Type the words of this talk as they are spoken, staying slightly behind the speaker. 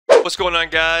What's going on,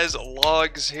 guys?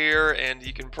 Logs here, and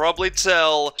you can probably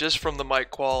tell just from the mic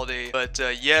quality, but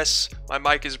yes, my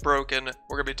mic is broken.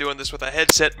 We're gonna be doing this with a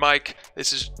headset mic.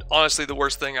 This is honestly the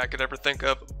worst thing I could ever think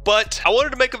of, but I wanted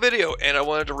to make a video and I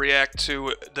wanted to react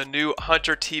to the new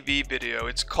HunterTV video.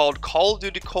 It's called Call of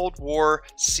Duty Cold War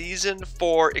Season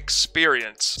 4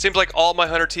 Experience. Seems like all my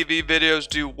HunterTV videos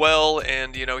do well,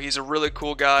 and you know, he's a really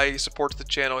cool guy. He supports the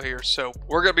channel here, so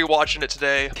we're gonna be watching it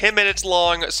today. 10 minutes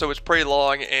long, so it's pretty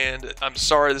long, and I'm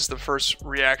sorry this is the first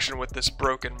reaction with this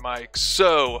broken mic.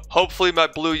 So hopefully my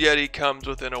Blue Yeti comes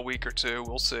within a week or two.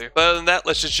 We'll see. But other than that,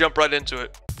 let's just jump right into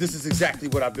it. This is exactly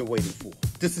what I've been waiting for.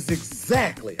 This is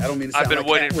exactly. I don't mean to sound I've been like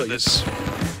waiting for this.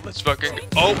 Let's fucking.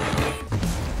 Oh,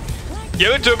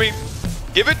 give it to me.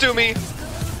 Give it to me.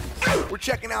 We're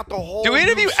checking out the whole. Do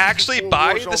any of you actually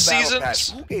buy Warzone the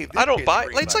seasons? I don't buy.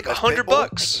 Like, it's like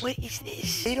 $100. What is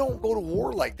this? They don't go to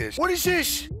war like this. What is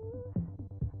this?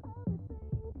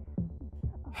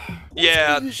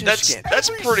 Yeah, that's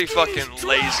pretty fucking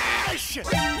lazy.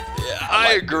 Yeah,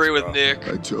 I agree with Nick.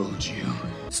 I told you.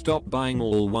 Stop buying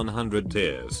all 100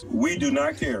 tiers. We do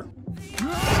not care.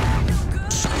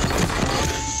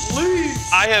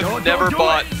 I have never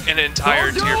bought an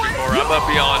entire tier before, I'm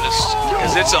gonna be honest,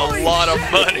 because it's a lot of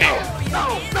money.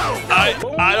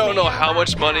 I don't know how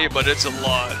much money, but it's a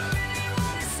lot.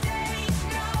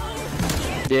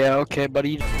 Yeah, okay,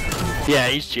 buddy. Yeah,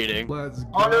 he's cheating. Let's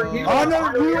go. Hunter, you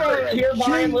are tier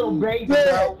buying little baby,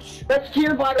 bro. Let's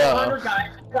tier buy the 100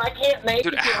 guys. I can't make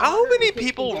Dude, it. how many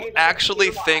people actually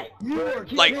think,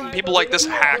 like, people like this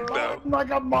hack, though?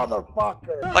 Like a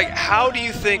motherfucker. Like, how do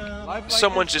you think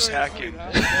someone's just hacking?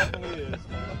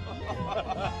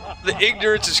 The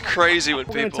ignorance is crazy when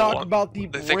We're going to people talk about the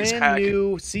think it's brand hacking.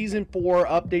 new Season 4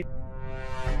 update.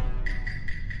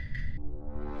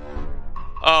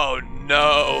 Oh,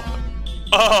 no.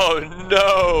 Oh,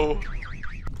 no.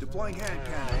 Deploying hand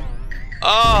cannon.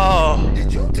 Oh.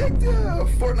 Did you take the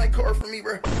Fortnite car from me,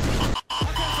 bro?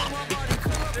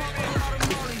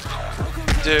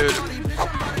 Dude,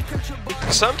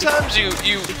 sometimes you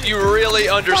really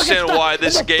understand why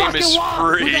this game is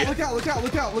free. Look out, look out,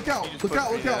 look out, look out, look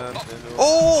out, look out.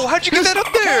 Oh, how'd you get that up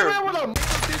there?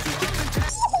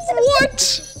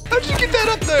 What? How'd you get that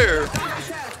up there?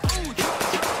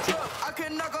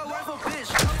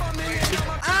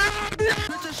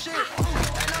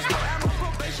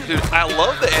 Dude, I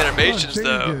love the animations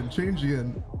though. Change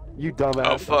again. You dumbass.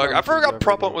 Oh fuck, I forgot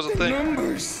prop hunt was a thing.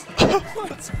 Numbers. Oh,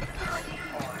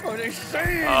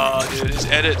 dude, his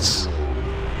edits.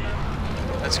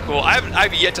 That's cool.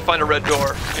 I've yet to find a red door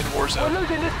in Warzone.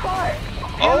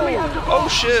 Oh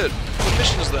shit. What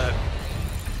mission is that?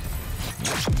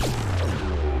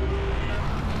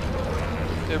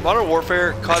 Dude, Modern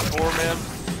Warfare, COD 4, man.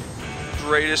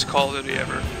 Greatest Call of Duty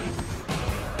ever.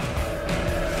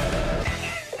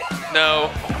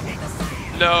 No.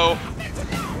 No.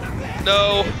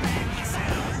 No.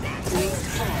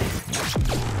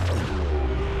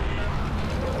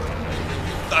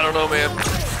 I don't know, man.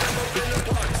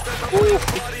 Woo.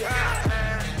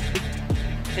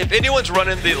 If anyone's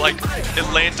running the, like,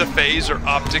 Atlanta phase or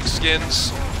optic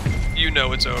skins, you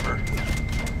know it's over.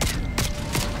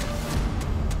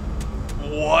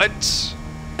 What?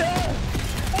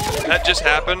 That just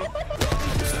happened?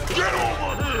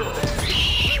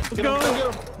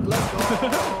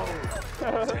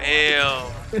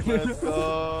 Damn.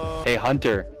 Hey,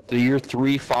 Hunter, do your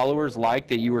 3 followers like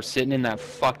that you were sitting in that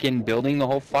fucking building the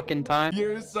whole fucking time?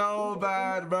 You're so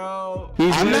bad, bro.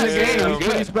 I'm not saying I'm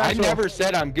good. I never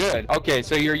said I'm good. Okay,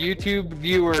 so your YouTube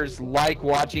viewers like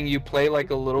watching you play like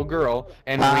a little girl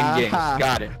and win games.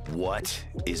 Got it. What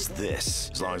is this?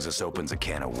 As long as this opens a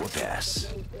can of whoop ass.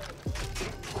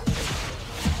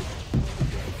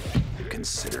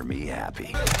 Consider me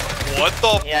happy. What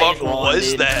the fuck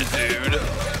was that, dude?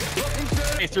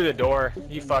 He threw the door,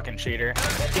 you fucking cheater.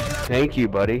 Thank you,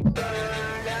 buddy.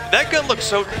 That gun looks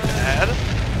so bad.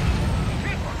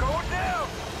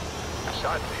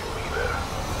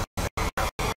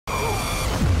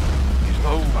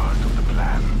 Oh.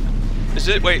 Is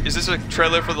this a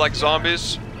trailer for like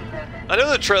zombies? I know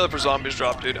the trailer for zombies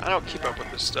dropped, dude. I don't keep up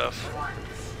with this stuff.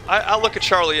 I look at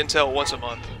Charlie Intel once a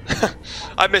month.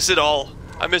 I miss it all.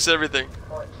 I miss everything.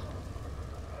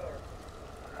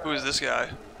 Who is this guy?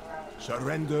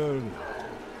 Surrender.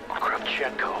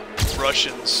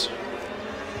 Russians.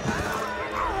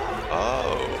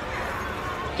 Oh.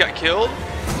 He got killed?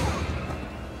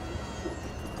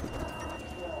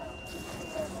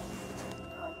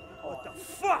 What the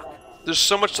fuck? There's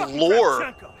so much lore.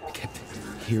 I kept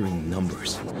hearing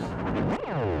numbers.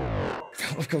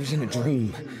 Like I was in a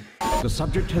dream. The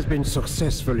subject has been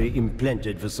successfully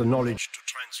implanted with the knowledge to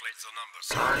transfer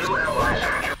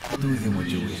Do with him what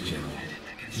you wish, General.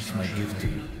 This is my gift to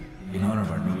you, in honor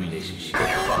of our new relationship.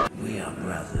 We are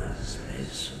brothers,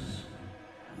 Mason.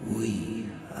 We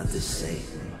are the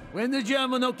same. When the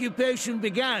German occupation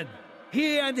began,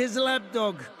 he and his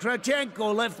lapdog,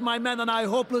 Krachenko, left my men and I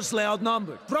hopelessly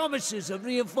outnumbered. Promises of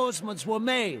reinforcements were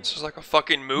made. This is like a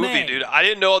fucking movie, dude. I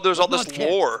didn't know there was all this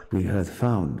lore. We had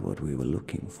found what we were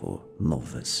looking for,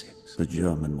 Nova 6. The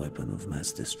German weapon of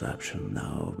mass destruction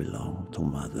now belonged to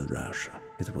Mother Russia.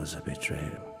 It was a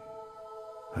betrayal.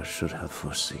 I should have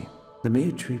foreseen.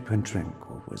 Dmitry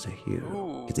Petrenko was a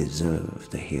hero. He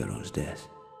deserved a hero's death.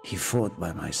 He fought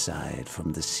by my side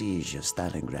from the siege of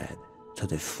Stalingrad to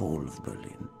the fall of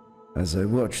Berlin. As I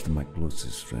watched my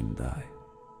closest friend die,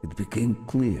 it became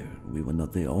clear we were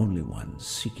not the only ones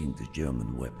seeking the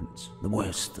German weapons. The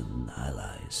Western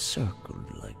allies circled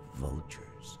like vultures.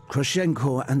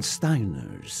 Krashenko and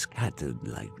Steiner scattered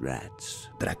like rats.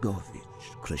 Dragovich,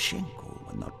 Krashenko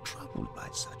were not troubled by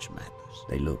such matters.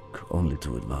 They look only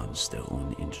to advance their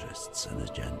own interests and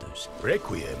agendas.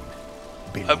 Requiem.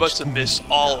 I must have missed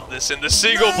all of this in the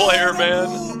single player, man.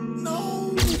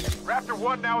 Raptor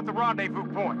 1 now at the rendezvous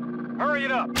point. Hurry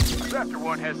it up. Raptor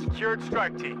 1 has secured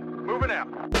strike team. Moving out.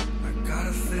 I got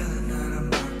a feeling that I'm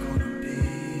not gonna be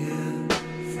here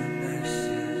for next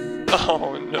year.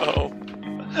 Oh no.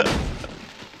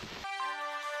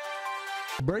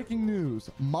 Breaking news.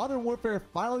 Modern Warfare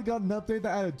finally got an update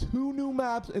that added 2 new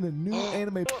maps and a new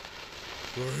anime.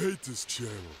 I hate this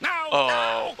channel. No!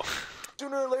 Oh.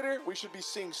 Sooner or later, we should be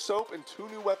seeing soap and 2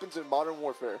 new weapons in Modern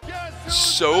Warfare.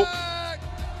 Soap?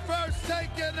 First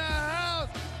taking the house.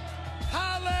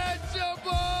 Holla at your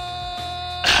boy.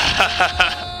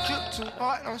 Shoot too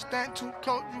hard, don't stand too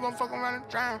close. You gon' fuck around and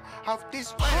drown off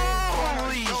this way.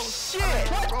 Holy shit!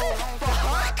 What the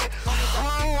fuck?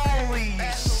 Holy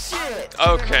shit!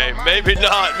 Okay, maybe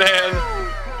not, man.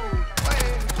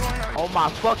 Oh my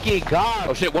fucking god!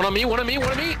 Oh shit! One on me! One on me!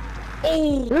 One on me!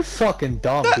 Oh, you're fucking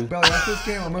dumb, dude. Belly, after this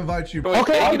game, I'm gonna invite you.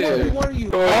 Okay, I'll invite one of you.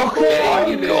 Okay,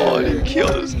 oh my god, kill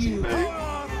this teammate.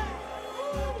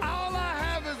 All I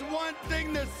have is one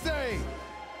thing to say.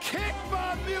 Kick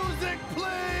my music,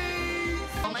 please!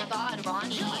 Oh my god,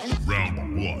 Ronnie. Round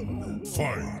 1,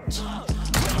 fight.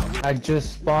 I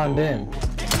just spawned in.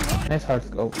 Nice hard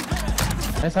scope.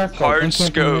 Nice hard scope. Hard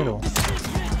scope.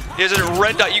 He has a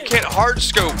red dot. You can't hard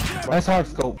scope. Nice hard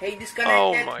scope. Hey,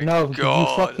 oh my no, god.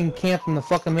 you fucking camp in the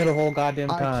fucking middle whole goddamn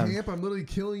time. I camp. I'm literally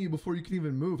killing you before you can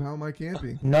even move. How am I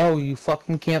camping? No, you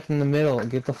fucking camp in the middle.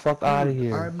 Get the fuck out of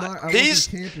here. I'm not. I these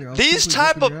camping.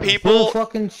 type of people,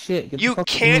 fucking shit. You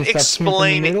can't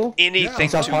explain anything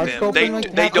to them.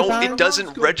 They don't. It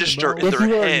doesn't register in their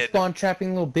head. Spawn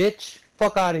trapping little bitch.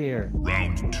 Fuck out of here.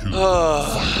 Round 2.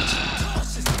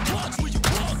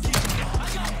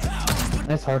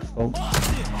 Nice hard scope.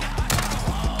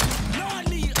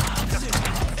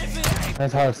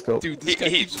 Nice hard scope. Dude,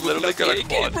 he's literally got a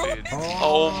quad feed.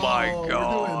 Oh my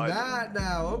god. We're doing that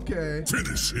now. Okay.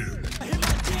 Finish him.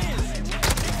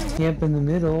 Camp in the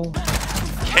middle.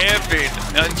 Camping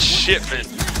and shipment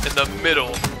in the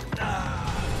middle.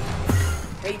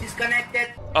 Hey,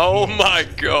 disconnected. Oh my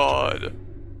god.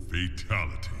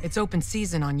 Fatality. It's open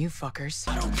season on you fuckers.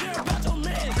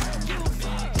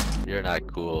 You're not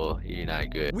cool. You're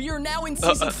not good. We are now in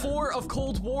season 4 of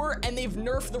Cold War, and they've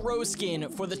nerfed the rose skin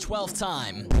for the 12th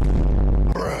time.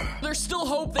 There's still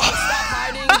hope that you'll stop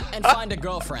hiding and find a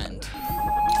girlfriend.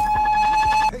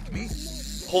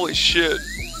 Holy shit.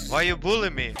 Why you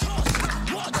bullying me?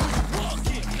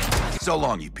 So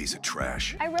long, you piece of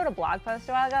trash. I wrote a blog post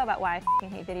a while ago about why I f***ing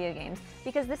hate video games.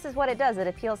 Because this is what it does. It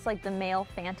appeals to like the male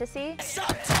fantasy.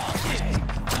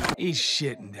 Eat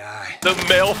shit and die. The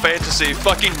male fantasy,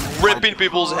 fucking ripping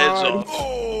people's heads off.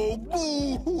 Oh,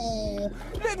 boo-hoo.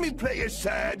 Let me play a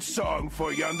sad song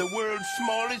for you on the world's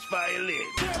smallest violin.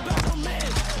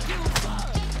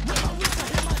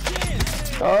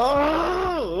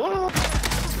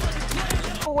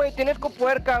 Güey, tienes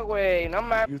copuerca, güey. No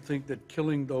mames. You think that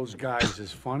killing those guys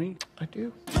is funny? I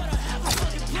do.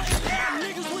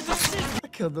 I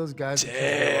killed those guys.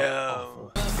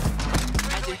 Damn.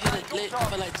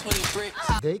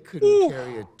 They couldn't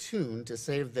carry a tune to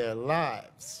save their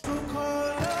lives.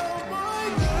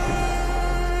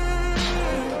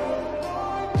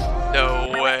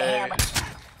 No way.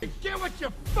 Get what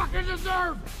you fucking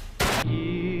deserve!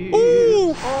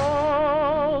 Ooh.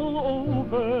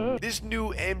 This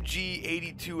new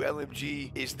MG82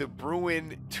 LMG is the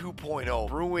Bruin 2.0.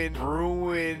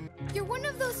 Bruin. You're one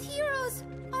of those heroes,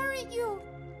 aren't you?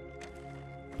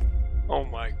 Oh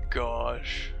my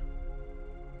gosh.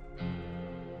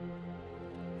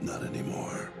 Not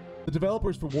anymore. The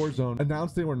developers for Warzone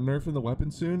announced they were nerfing the weapon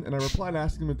soon, and I replied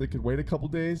asking them if they could wait a couple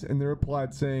days, and they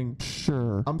replied saying,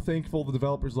 sure. I'm thankful the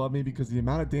developers love me because the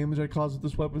amount of damage I caused with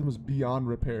this weapon was beyond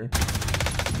repair.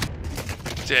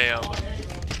 Damn.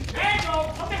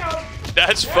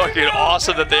 That's fucking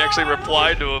awesome that they actually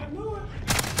replied to him.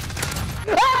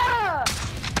 Ah!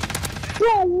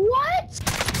 Bro, what?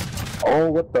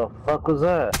 Oh, what the fuck was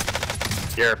that?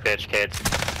 You're a bitch, kids.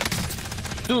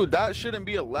 Dude, that shouldn't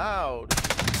be allowed.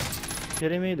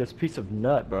 Kidding me? This piece of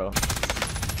nut, bro.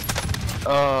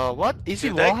 What? Is he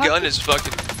Dude, that gun is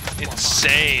fucking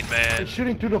insane, man. He's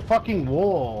shooting through the fucking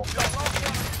wall.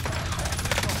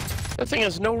 That thing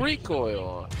has no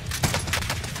recoil.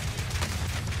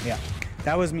 Yeah,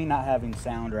 that was me not having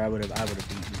sound, or I would have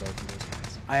beaten both of those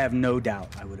guys. I have no doubt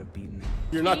I would have beaten them.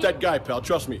 You're not that guy, pal.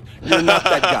 Trust me. You're not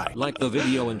that guy. Like the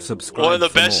video and subscribe. One of the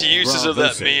for best more. uses of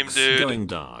that meme, dude. Going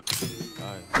dark.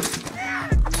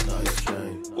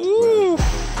 Ooh.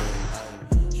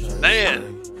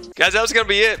 Man. Guys, that was going to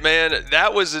be it, man.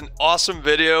 That was an awesome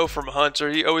video from Hunter.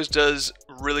 He always does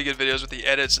really good videos with the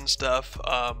edits and stuff.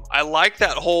 I like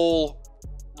that whole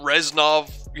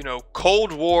Reznov, you know,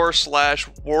 Cold War /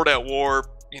 World at War,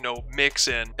 you know, mix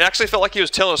in. It actually felt like he was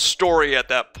telling a story at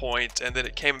that point, and then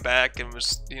it came back and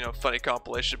was, you know, funny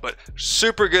compilation, but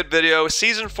super good video.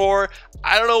 Season 4,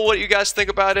 I don't know what you guys think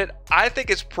about it. I think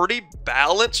it's pretty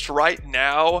balanced right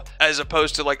now, as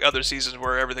opposed to like other seasons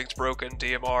where everything's broken,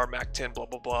 DMR, Mac 10, blah,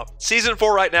 blah, blah. Season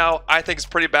 4 right now, I think it's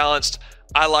pretty balanced.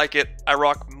 I like it. I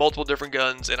rock multiple different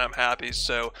guns, and I'm happy.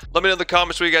 So let me know in the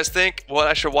comments what you guys think, what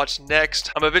I should watch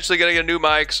next. I'm eventually going to get a new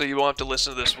mic, so you won't have to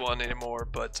listen to this one anymore.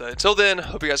 But until then,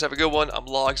 hope you guys have a good one. I'm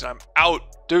Logs, and I'm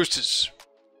out. Deuces.